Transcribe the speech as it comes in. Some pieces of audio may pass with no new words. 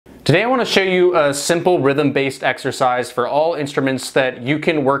Today I want to show you a simple rhythm-based exercise for all instruments that you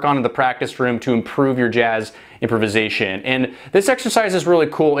can work on in the practice room to improve your jazz improvisation. And this exercise is really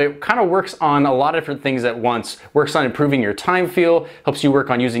cool. It kind of works on a lot of different things at once. Works on improving your time feel, helps you work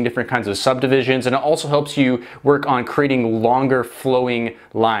on using different kinds of subdivisions, and it also helps you work on creating longer flowing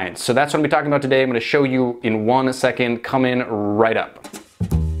lines. So that's what I'm going to be talking about today. I'm going to show you in 1 second. Coming right up.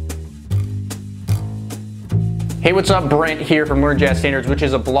 Hey, what's up? Brent here from Learn Jazz Standards, which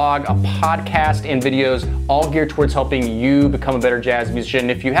is a blog, a podcast, and videos all geared towards helping you become a better jazz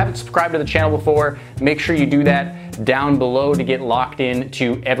musician. If you haven't subscribed to the channel before, make sure you do that down below to get locked in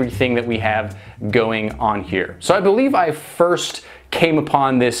to everything that we have going on here. So I believe I first came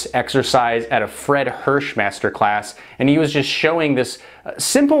upon this exercise at a Fred Hirsch masterclass, and he was just showing this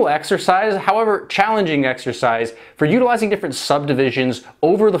simple exercise, however challenging exercise, for utilizing different subdivisions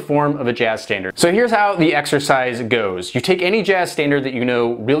over the form of a jazz standard. So here's how the exercise goes. You take any jazz standard that you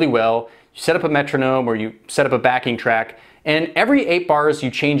know really well, you set up a metronome or you set up a backing track, and every 8 bars you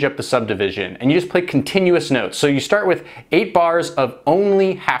change up the subdivision and you just play continuous notes. So you start with 8 bars of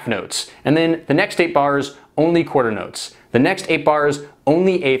only half notes, and then the next 8 bars only quarter notes. The next 8 bars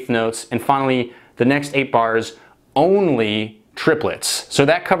only eighth notes, and finally the next 8 bars only triplets. So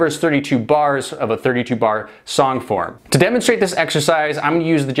that covers 32 bars of a 32 bar song form. To demonstrate this exercise, I'm going to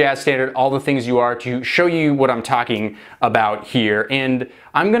use the jazz standard All the Things You Are to show you what I'm talking about here. And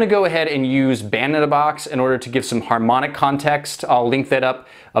I'm going to go ahead and use Band in a Box in order to give some harmonic context. I'll link that up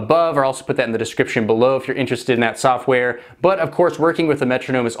above, or also put that in the description below if you're interested in that software. But of course, working with a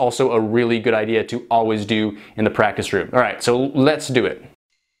metronome is also a really good idea to always do in the practice room. All right, so let's do it.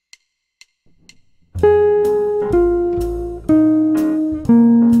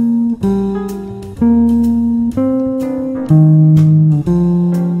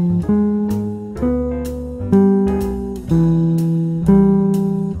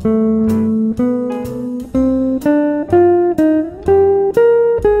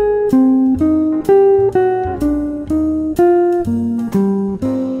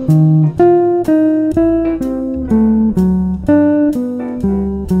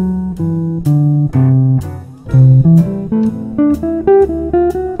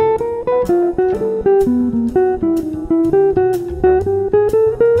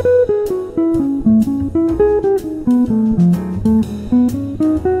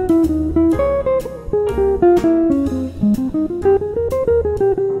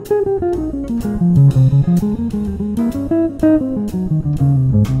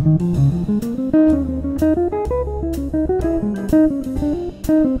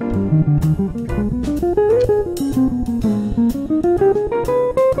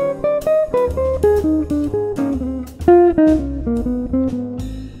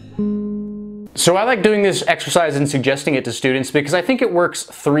 So I like doing this exercise and suggesting it to students because I think it works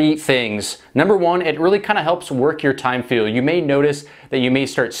 3 things. Number 1, it really kind of helps work your time feel. You may notice that you may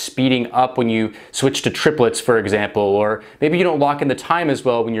start speeding up when you switch to triplets, for example, or maybe you don't lock in the time as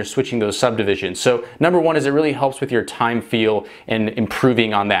well when you're switching those subdivisions. So number 1 is it really helps with your time feel and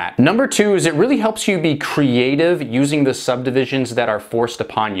improving on that. Number 2 is it really helps you be creative using the subdivisions that are forced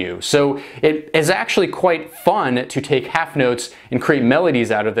upon you. So it is actually quite fun to take half notes and create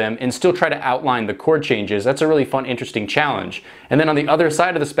melodies out of them and still try to outline the chord changes. That's a really fun, interesting challenge. And then on the other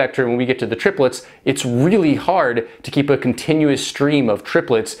side of the spectrum, when we get to the triplets, it's really hard to keep a continuous stream of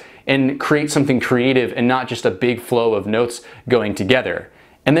triplets and create something creative and not just a big flow of notes going together.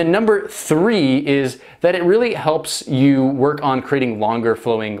 And then number 3 is that it really helps you work on creating longer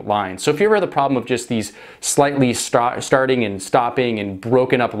flowing lines. So if you ever have the problem of just these slightly starting and stopping and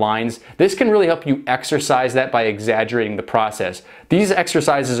broken up lines, this can really help you exercise that by exaggerating the process. These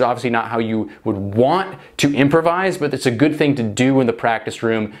exercises are obviously not how you would want to improvise, but it's a good thing to do in the practice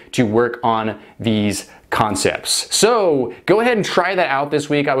room to work on these concepts. So go ahead and try that out this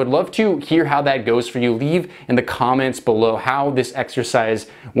week. I would love to hear how that goes for you. Leave in the comments below how this exercise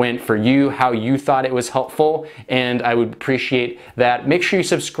went for you, how you thought it was helpful, and I would appreciate that. Make sure you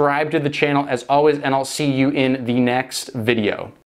subscribe to the channel as always, and I'll see you in the next video.